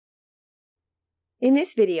In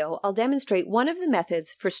this video, I'll demonstrate one of the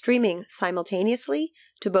methods for streaming simultaneously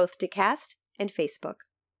to both Dacast and Facebook.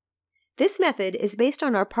 This method is based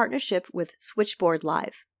on our partnership with Switchboard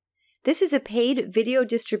Live. This is a paid video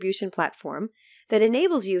distribution platform that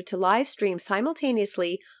enables you to live stream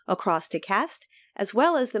simultaneously across Dacast as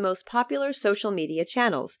well as the most popular social media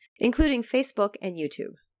channels, including Facebook and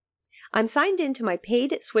YouTube. I'm signed into my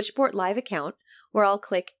paid Switchboard Live account where I'll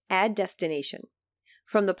click Add Destination.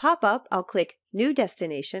 From the pop-up, I'll click New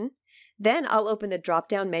Destination, then I'll open the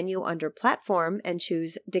drop-down menu under Platform and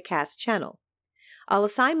choose Dacast Channel. I'll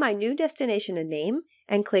assign my new destination a name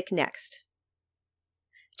and click Next.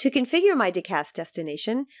 To configure my Dacast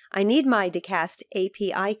destination, I need my Dacast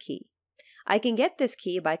API key. I can get this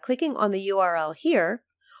key by clicking on the URL here,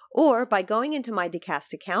 or by going into my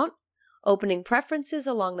Dacast account, opening Preferences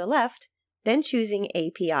along the left, then choosing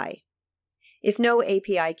API. If no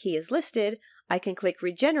API key is listed, I can click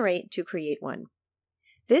Regenerate to create one.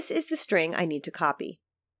 This is the string I need to copy.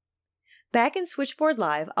 Back in Switchboard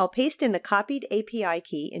Live, I'll paste in the copied API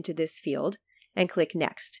key into this field and click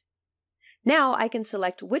Next. Now I can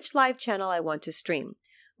select which live channel I want to stream,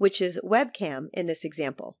 which is webcam in this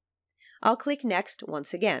example. I'll click Next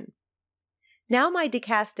once again. Now my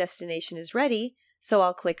Dacast destination is ready, so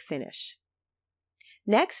I'll click Finish.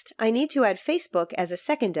 Next, I need to add Facebook as a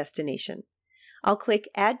second destination. I'll click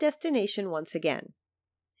Add Destination once again.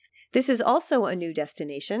 This is also a new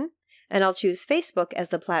destination, and I'll choose Facebook as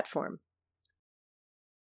the platform.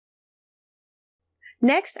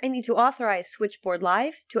 Next, I need to authorize Switchboard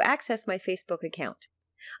Live to access my Facebook account.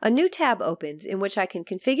 A new tab opens in which I can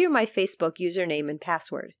configure my Facebook username and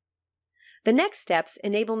password. The next steps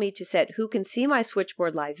enable me to set who can see my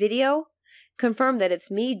Switchboard Live video, confirm that it's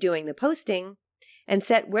me doing the posting, and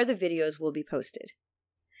set where the videos will be posted.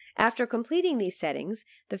 After completing these settings,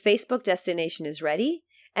 the Facebook destination is ready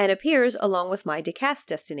and appears along with my Dacast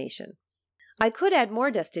destination. I could add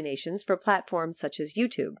more destinations for platforms such as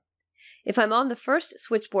YouTube. If I'm on the first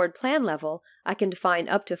Switchboard plan level, I can define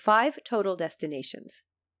up to 5 total destinations.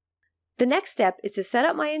 The next step is to set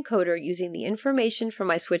up my encoder using the information from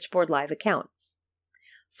my Switchboard Live account.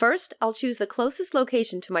 First, I'll choose the closest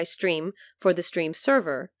location to my stream for the stream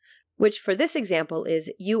server, which for this example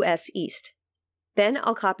is US East. Then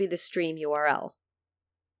I'll copy the stream URL.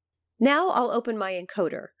 Now I'll open my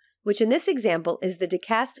encoder, which in this example is the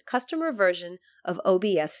Dacast customer version of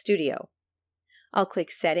OBS Studio. I'll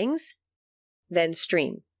click Settings, then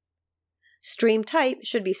Stream. Stream type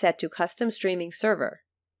should be set to Custom Streaming Server.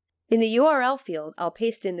 In the URL field, I'll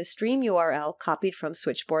paste in the stream URL copied from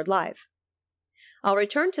Switchboard Live. I'll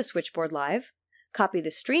return to Switchboard Live, copy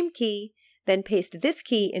the stream key, then paste this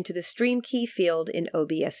key into the stream key field in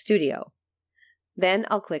OBS Studio. Then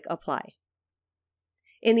I'll click Apply.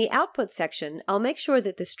 In the Output section, I'll make sure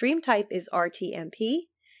that the stream type is RTMP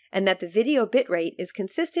and that the video bitrate is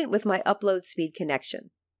consistent with my upload speed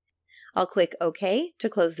connection. I'll click OK to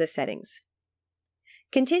close the settings.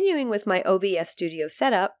 Continuing with my OBS Studio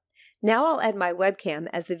setup, now I'll add my webcam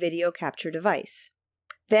as the video capture device.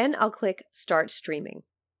 Then I'll click Start Streaming.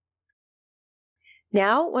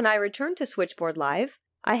 Now, when I return to Switchboard Live,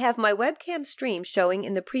 I have my webcam stream showing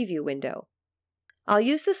in the preview window. I'll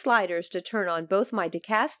use the sliders to turn on both my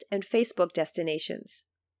Dacast and Facebook destinations.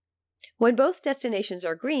 When both destinations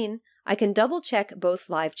are green, I can double-check both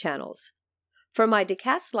live channels. For my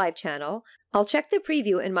Dacast live channel, I'll check the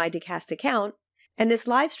preview in my Dacast account, and this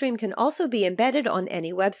live stream can also be embedded on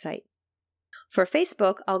any website. For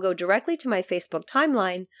Facebook, I'll go directly to my Facebook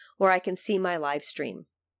timeline where I can see my live stream.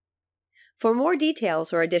 For more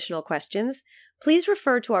details or additional questions, please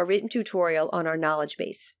refer to our written tutorial on our knowledge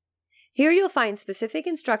base. Here you'll find specific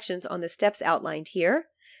instructions on the steps outlined here,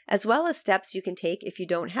 as well as steps you can take if you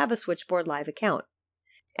don't have a Switchboard Live account.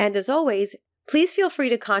 And as always, please feel free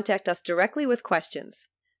to contact us directly with questions,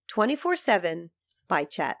 24/7 by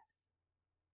chat.